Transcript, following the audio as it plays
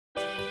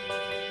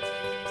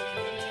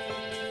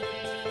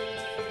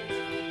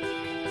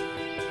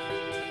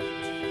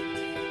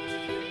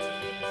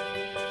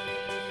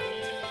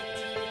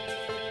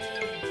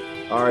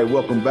All right,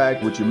 welcome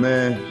back with your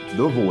man,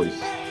 the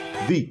voice,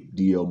 the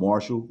DL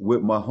Marshall,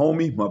 with my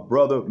homie, my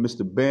brother,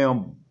 Mr.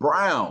 Bam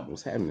Brown.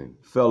 What's happening?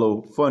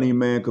 Fellow funny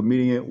man,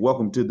 comedian.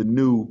 Welcome to the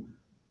new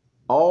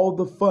All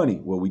the Funny,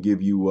 where we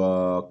give you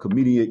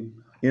comedic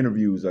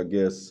interviews, I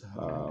guess.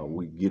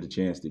 We get a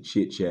chance to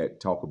chit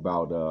chat, talk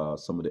about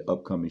some of the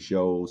upcoming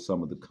shows,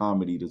 some of the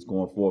comedy that's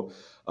going forth.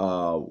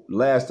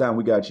 Last time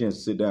we got a chance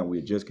to sit down, we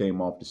had just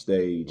came off the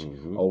stage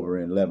over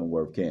in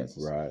Leavenworth,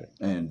 Kansas. Right.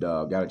 And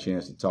got a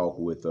chance to talk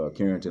with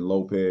Carrington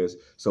Lopez.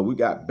 So we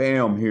got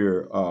Bam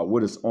here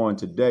with us on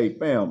today.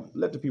 Bam,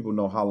 let the people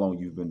know how long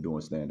you've been doing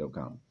stand-up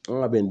comedy.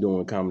 I've been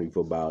doing comedy for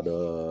about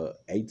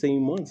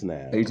 18 months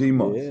now. 18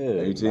 months.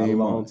 Yeah, 18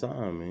 months. Long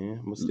time,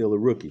 man. I'm still a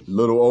rookie.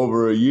 Little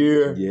over a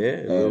year.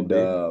 Yeah. And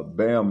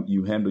Bam,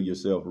 you handle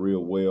yourself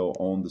real well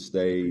on the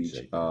stage,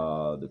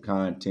 the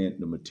content,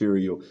 the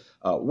material.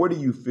 Where do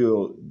you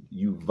feel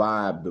you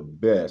vibe the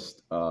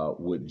best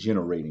with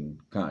generating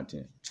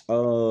content?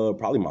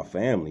 Probably my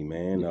family,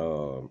 man.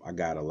 I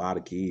got a lot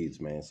of kids,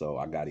 man. So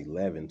I got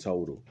 11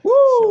 total. Woo!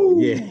 So,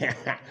 yeah.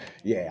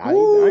 I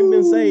ain't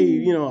been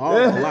saved, all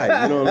my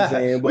life. You know what I'm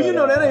saying? But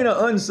well, that ain't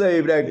an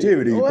unsaved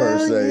activity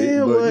per se.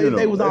 Yeah, but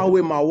they was all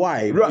with my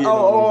wife. Right. I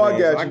got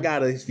you. So I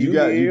got a few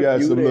you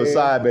got some little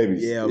side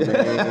babies. Yeah,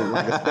 man,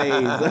 like a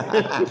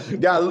stage.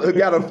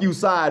 got a few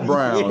side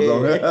browns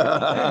on it.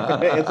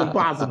 And some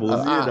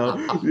possibles,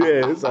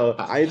 Yeah, so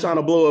I ain't trying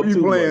to blow up too much.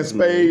 You playing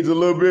spades a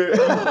little bit?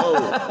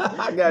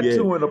 I got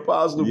two in a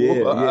possible.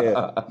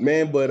 Yeah.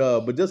 Man,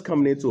 but just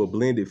coming into a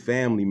blended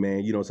family,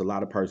 man, it's a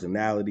lot of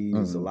personalities,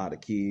 it's a lot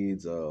of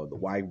kids. The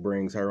wife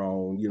brings her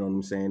own, you know what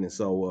I'm saying? And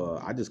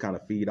so I just kind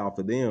of feed off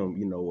of them,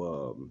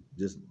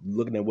 just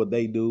looking at what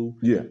they do,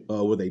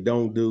 what they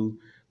don't do.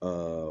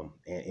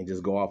 And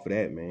just go off of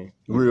that, man.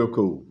 Real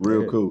cool.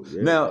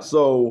 Yeah. Now,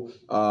 so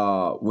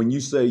when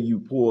you say you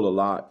pull a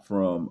lot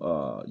from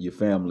your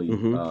family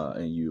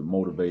and you're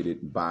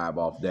motivated and vibe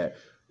off that,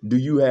 do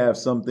you have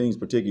some things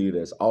particularly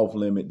that's off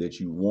limit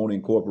that you won't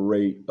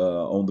incorporate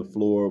on the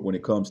floor when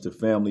it comes to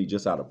family,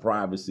 just out of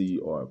privacy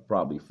or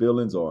probably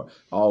feelings, or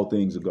all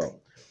things a go?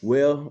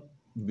 Well,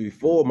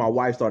 before my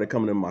wife started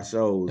coming to my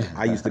shows,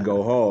 I used to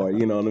go hard,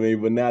 you know what I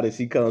mean? But now that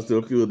she comes to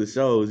a few of the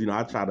shows,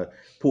 I try to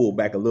pull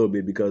back a little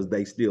bit because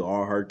they still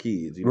are her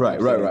kids. Right.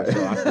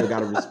 So I still got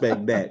to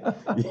respect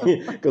that.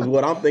 Because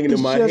what I'm thinking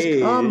in my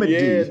head,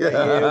 comedy.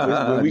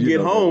 When we get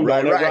home,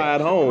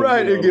 ride home.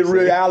 Right, it get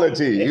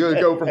reality. You're going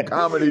to go from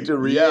comedy to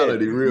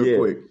reality real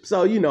quick.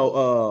 So,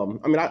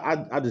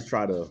 I just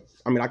try to,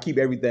 I keep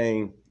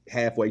everything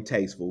halfway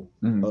tasteful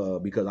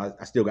because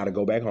I still got to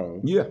go back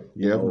home. Yeah.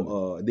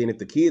 Then if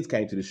the kids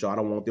came to the show, I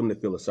don't want them to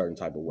feel a certain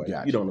type of way.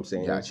 Gotcha. You know what I'm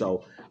saying? Gotcha.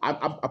 So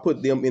I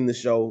put them in the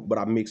show, but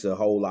I mix a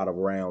whole lot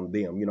around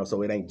them,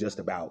 so it ain't just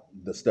about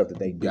the stuff that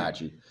they do. Got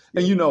you.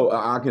 And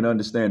I can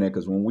understand that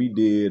because when we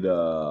did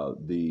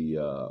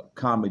the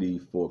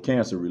comedy for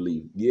cancer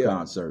relief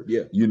concert,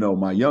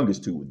 my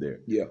youngest two were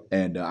there. Yeah.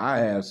 And I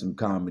have some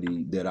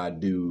comedy that I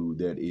do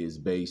that is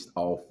based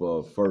off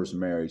of first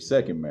marriage,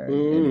 second marriage.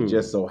 And it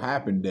just so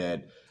happened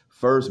that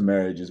first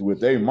marriage is with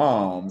their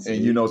mom,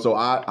 and so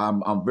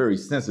I'm very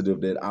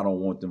sensitive that I don't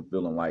want them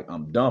feeling like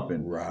I'm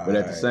dumping. Right. But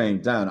at the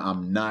same time,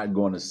 I'm not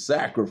going to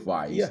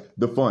sacrifice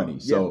the funny.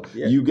 So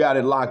you got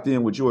it locked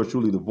in with yours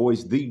truly, the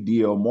voice, the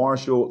DL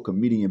Marshall,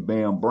 comedian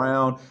Bam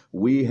Brown.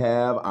 We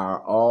have our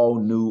all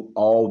new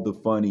All the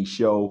Funny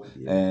show,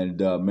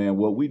 and man,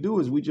 what we do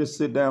is we just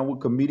sit down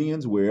with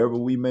comedians wherever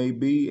we may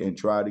be and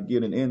try to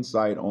get an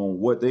insight on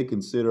what they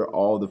consider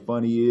all the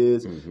funny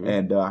is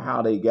and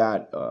how they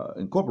got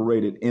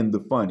incorporated in the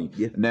funny.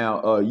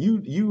 Now,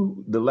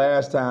 you the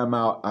last time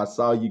out, I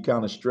saw you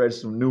kind of stretch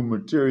some new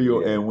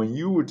material, and when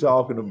you were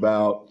talking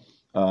about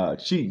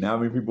cheating, how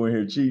many people in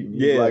here cheating?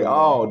 You're like,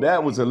 oh,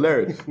 that was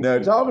hilarious. Now,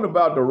 talking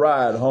about the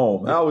ride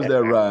home, how was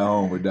that ride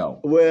home with them?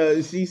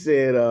 Well, she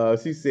said,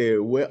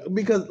 well,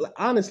 because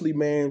honestly,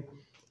 man,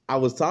 I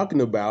was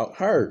talking about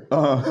her,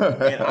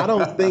 and I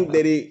don't think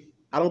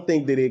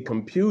that it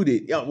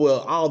computed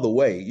all the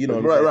way. You know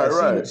what I'm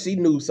saying? Right. She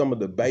knew some of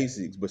the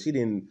basics, but she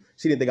didn't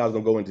think I was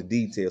gonna go into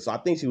detail. So I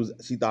think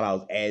she thought I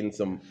was adding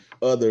some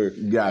other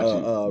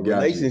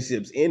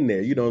relationships in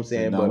there. You know what I'm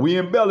saying? But we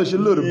embellish a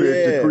little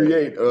bit to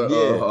create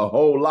a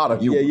whole lot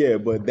of humor. Yeah.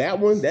 But that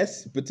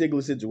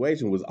particular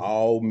situation was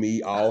all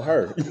me, all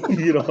her.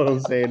 You know what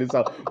I'm saying? And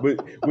so,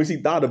 but when she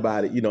thought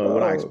about it, and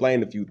when I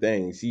explained a few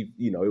things, she,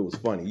 it was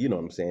funny. You know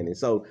what I'm saying? And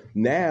so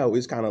now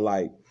it's kind of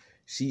like,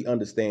 she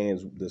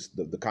understands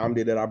the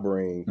comedy that I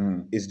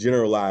bring is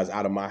generalized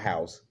out of my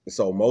house.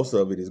 So most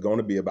of it is going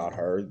to be about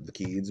her, the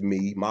kids,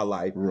 me, my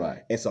life. Right.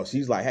 And so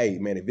she's like, hey,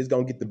 man, if it's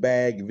going to get the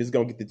bag, if it's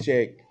going to get the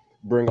check,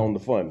 bring on the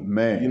funny.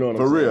 Man, you know what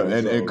for I'm real.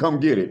 saying? And come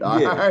get it.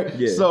 All right.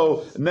 Yeah.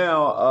 So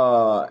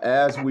now,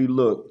 as we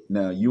look,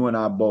 now you and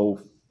I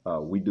both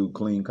We do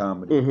clean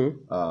comedy.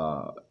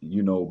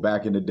 You know,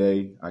 back in the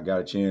day, I got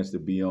a chance to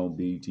be on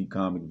BET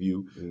Comic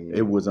View.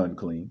 It was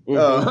unclean.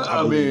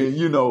 I mean,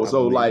 you know,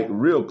 so like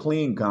real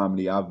clean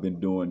comedy I've been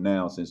doing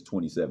now since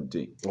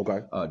 2017. Okay.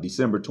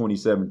 December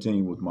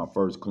 2017 was my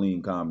first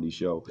clean comedy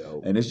show.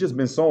 And it's just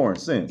been soaring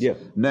since. Yeah.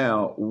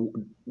 Now,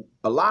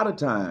 a lot of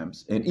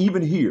times, and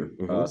even here,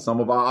 some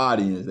of our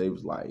audience, they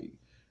was like,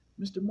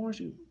 Mr.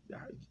 Marshall,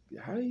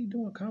 how are you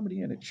doing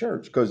comedy in a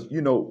church? Because,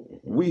 you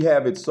know, we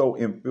have it so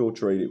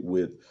infiltrated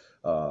with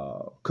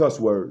cuss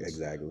words.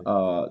 Exactly.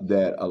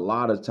 That a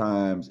lot of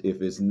times,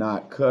 if it's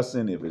not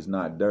cussing, if it's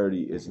not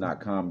dirty, it's not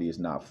comedy, it's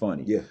not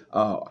funny. Yeah.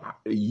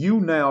 You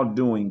now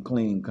doing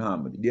clean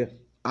comedy. Yeah.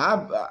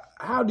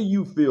 How do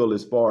you feel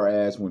as far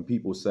as when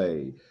people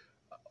say,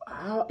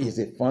 how is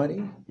it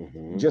funny?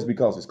 Just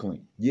because it's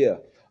clean? Yeah.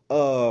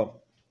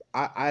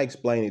 I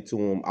explain it to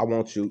them. I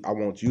want you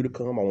to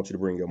come. I want you to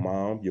bring your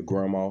mom, your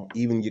grandma,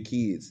 even your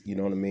kids, you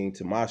know what I mean,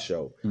 to my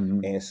show.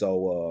 And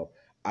so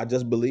I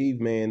just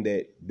believe, man,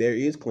 that there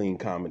is clean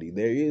comedy.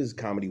 There is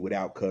comedy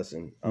without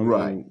cussing. I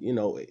mean, you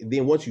know,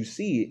 then once you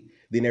see it,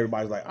 then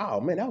everybody's like, oh,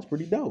 man, that was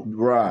pretty dope.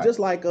 Right. Just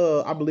like,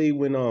 I believe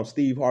when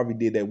Steve Harvey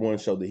did that one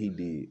show that he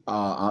did.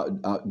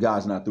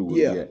 God's Not Through With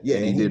It Yet. Yeah,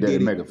 and he did that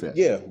at MegaFest.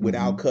 Yeah,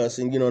 without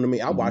cussing, you know what I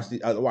mean? I watched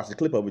the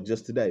clip of it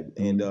just today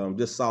and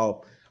just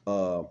saw...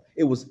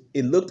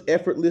 it looked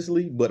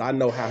effortlessly, but I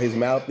know how his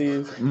mouth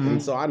is,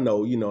 and so I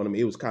know, you know what I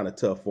mean. It was kind of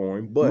tough for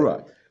him,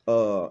 but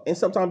and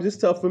sometimes it's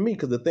tough for me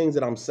because the things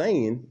that I'm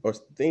saying or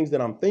things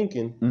that I'm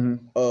thinking,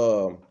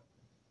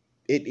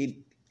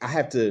 I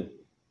have to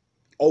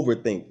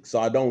overthink, so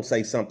I don't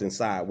say something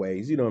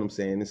sideways. You know what I'm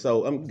saying? And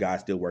so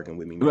God's still working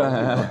with me. But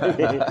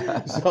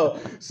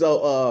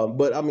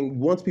I mean,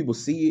 once people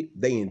see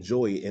it, they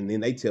enjoy it, and then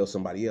they tell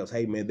somebody else,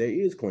 "Hey, man, there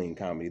is clean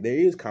comedy. There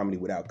is comedy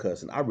without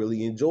cussing. I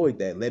really enjoyed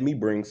that. Let me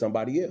bring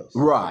somebody else."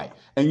 Right.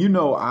 And you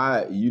know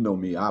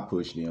me, I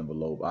push the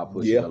envelope. I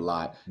push it a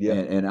lot. Yeah.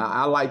 And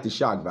I like the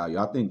shock value.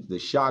 I think the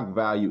shock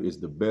value is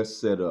the best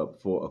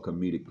setup for a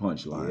comedic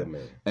punchline. Yeah,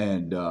 man.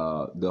 And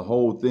the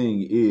whole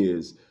thing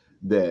is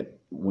that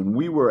when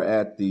we were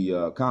at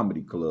the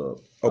comedy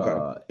club,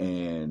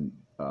 and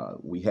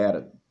we had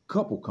a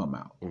couple come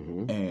out,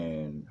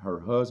 and her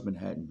husband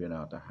hadn't been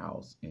out the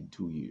house in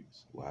 2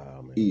 years.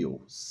 Wow, man.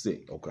 Ill,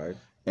 sick. Okay.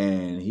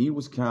 And he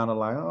was kind of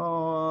like, oh,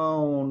 I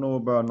don't know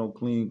about no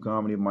clean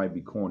comedy. It might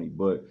be corny.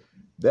 But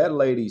that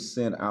lady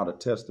sent out a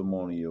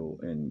testimonial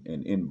and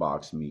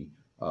inboxed me.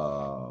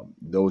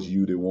 Those of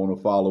you that want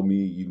to follow me,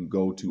 you can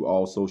go to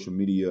all social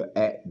media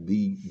at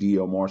the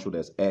DL Marshall.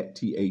 That's at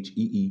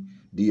THEE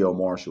DL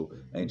Marshall.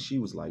 And she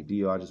was like,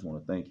 DL, I just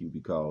want to thank you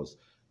because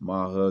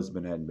my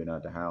husband hadn't been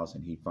out the house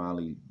and he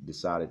finally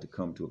decided to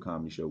come to a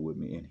comedy show with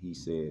me. And he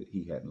said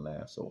he hadn't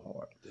laughed so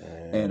hard.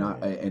 Damn.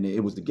 And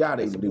it was the guy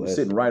that was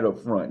sitting right up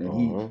front. And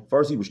he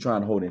was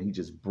trying to hold it and he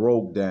just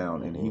broke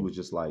down. And he was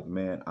just like,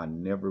 man, I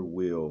never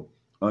will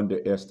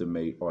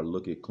underestimate or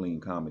look at clean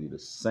comedy the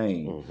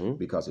same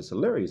because it's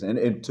hilarious.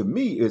 And to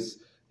me, it's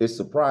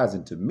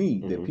surprising to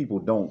me that people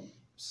don't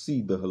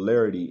see the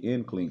hilarity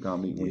in clean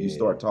comedy when you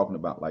start talking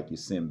about like your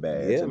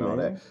Sinbads and all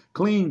that.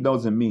 Clean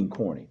doesn't mean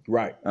corny.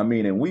 Right. I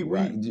mean, and we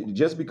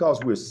just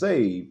because we're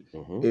saved,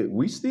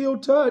 we still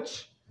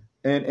touch.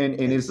 And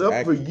it's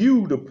up for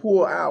you to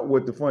pull out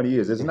what the funny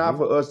is. It's not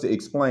for us to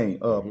explain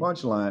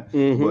punchline,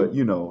 but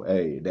you know,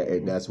 hey,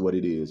 that's what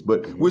it is.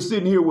 But we're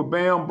sitting here with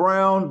Bam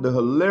Brown, the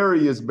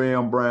hilarious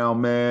Bam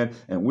Brown, man,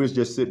 and we're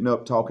just sitting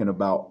up talking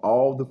about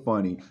all the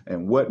funny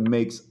and what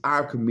makes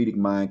our comedic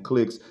mind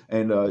clicks.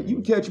 And you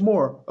can catch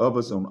more of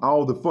us on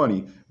all the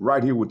funny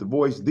right here with the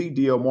voice, the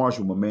DL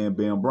Marshall, my man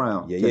Bam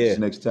Brown. Catch us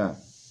next time.